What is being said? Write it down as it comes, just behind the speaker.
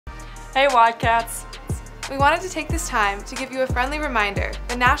Hey Wildcats! We wanted to take this time to give you a friendly reminder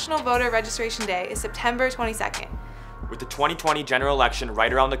that National Voter Registration Day is September 22nd. With the 2020 general election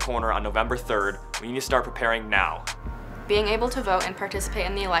right around the corner on November 3rd, we need to start preparing now. Being able to vote and participate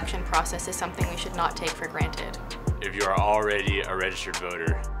in the election process is something we should not take for granted. If you are already a registered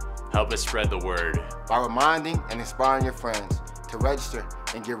voter, help us spread the word by reminding and inspiring your friends to register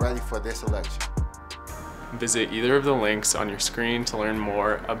and get ready for this election. Visit either of the links on your screen to learn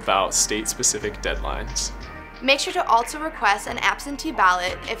more about state-specific deadlines. Make sure to also request an absentee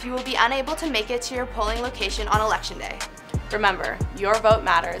ballot if you will be unable to make it to your polling location on Election Day. Remember, your vote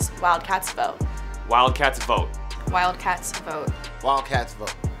matters. Wildcats vote. Wildcats vote. Wildcats vote. Wildcats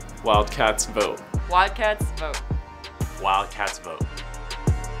vote. Wildcats vote. Wildcats vote. Wildcats vote.